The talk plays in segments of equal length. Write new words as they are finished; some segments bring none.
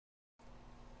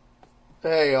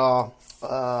Hey y'all,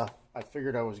 I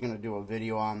figured I was going to do a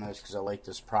video on this because I like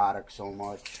this product so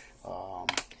much.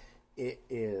 It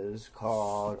is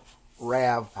called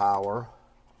RavPower,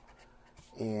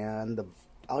 and the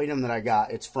item that I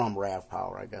got, it's from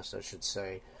RavPower, I guess I should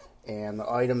say. And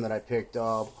the item that I picked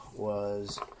up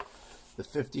was the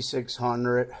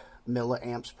 5600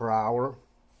 milliamps per hour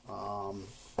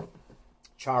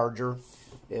charger.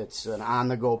 It's an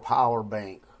on-the-go power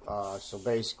bank. So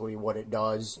basically what it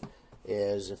does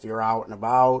is if you're out and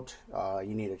about,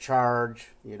 you need a charge,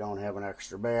 you don't have an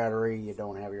extra battery, you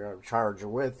don't have your charger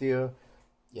with you,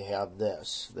 you have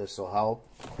this. This will help.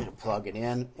 You plug it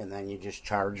in and then you just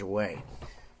charge away.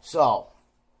 So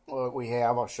what we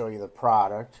have, I'll show you the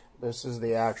product. This is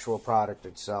the actual product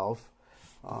itself.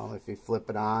 If you flip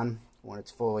it on, when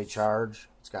it's fully charged,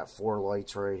 it's got 4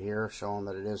 lights right here showing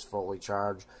that it is fully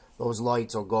charged. Those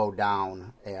lights will go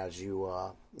down as you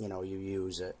you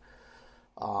use it.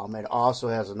 It also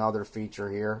has another feature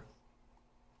here.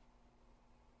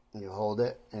 You hold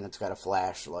it and it's got a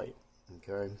flashlight.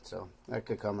 Okay, so that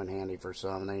could come in handy for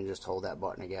some, and then you just hold that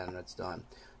button again and it's done.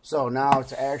 So now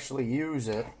to actually use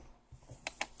it,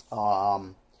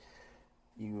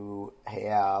 you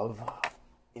have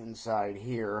inside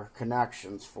here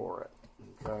connections for it.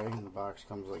 Okay, and the box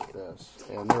comes like this,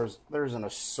 and there's an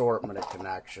assortment of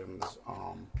connections.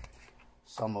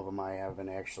 Some of them I haven't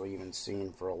actually even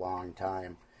seen for a long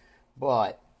time,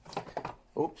 but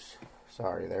oops,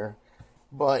 sorry there.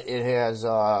 But it has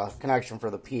a connection for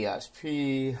the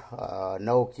PSP,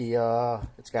 Nokia.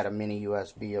 It's got a mini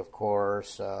USB, of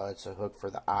course. It's a hook for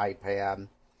the iPad.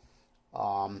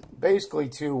 Basically,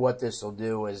 too, what this will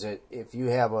do is if you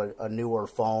have a newer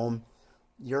phone,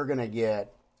 you're going to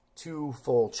get 2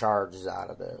 full charges out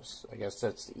of this. I guess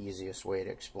that's the easiest way to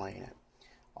explain it.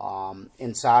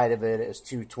 Inside of it is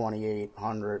 2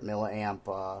 2800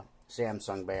 milliamp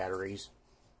Samsung batteries.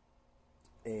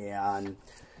 And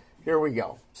here we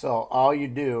go. So all you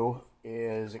do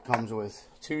is it comes with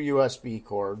 2 USB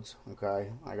cords. Okay,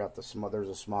 I got there's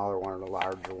a smaller one and a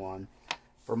larger one.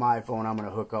 For my phone, I'm going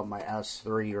to hook up my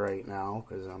S3 right now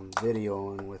because I'm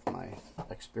videoing with my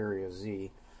Xperia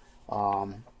Z.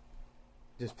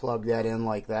 Just plug that in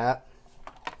like that.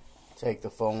 Take the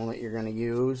phone that you're going to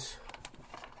use,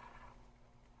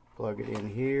 plug it in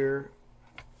here,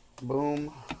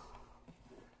 boom,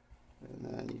 and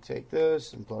then you take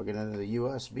this and plug it into the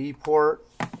USB port,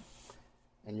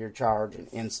 and you're charging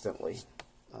instantly.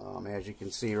 As you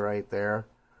can see right there,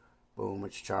 boom,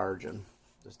 it's charging.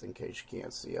 Just in case you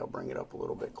can't see, I'll bring it up a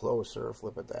little bit closer,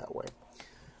 flip it that way.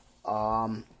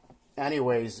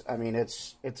 Anyways, I mean,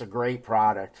 it's a great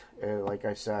product. Like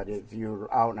I said, if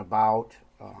you're out and about,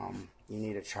 you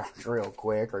need a charge real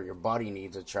quick, or your buddy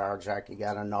needs a charge, heck, you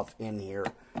got enough in here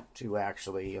to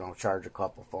actually, charge a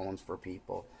couple phones for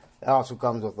people. It also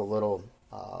comes with a little,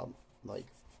 like,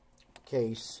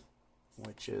 case,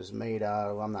 which is made out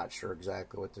of, I'm not sure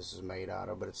exactly what this is made out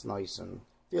of, but it's nice and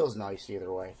feels nice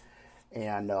either way.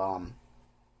 And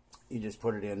you just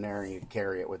put it in there and you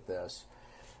carry it with this.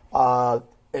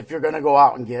 If you're going to go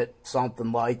out and get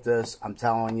something like this, I'm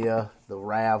telling you, the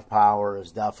RavPower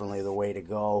is definitely the way to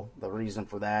go. The reason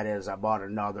for that is I bought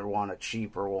another one, a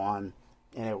cheaper one,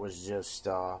 and it was just,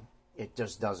 it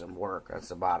just doesn't work. That's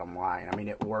the bottom line. I mean,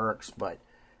 it works, but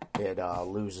it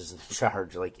loses the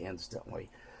charge like instantly.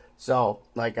 So,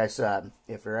 like I said,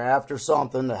 if you're after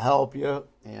something to help you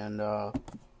and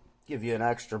give you an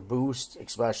extra boost,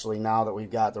 especially now that we've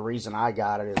got, the reason I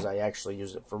got it is I actually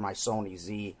use it for my Sony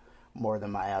Z more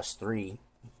than my S3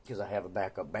 because I have a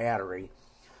backup battery.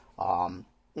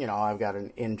 I've got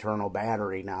an internal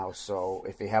battery now, so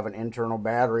if you have an internal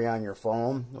battery on your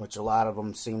phone, which a lot of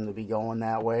them seem to be going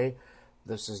that way,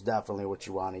 this is definitely what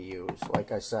you want to use.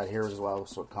 Like I said, here's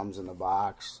what comes in the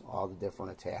box, all the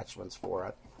different attachments for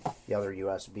it, the other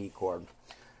USB cord.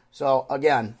 So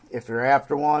again, if you're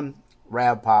after one,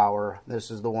 RavPower,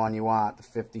 this is the one you want. The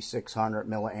 5600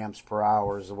 milliamps per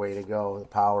hour is the way to go, the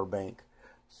power bank.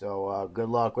 So good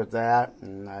luck with that,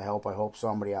 and I hope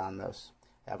somebody on this.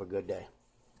 Have a good day.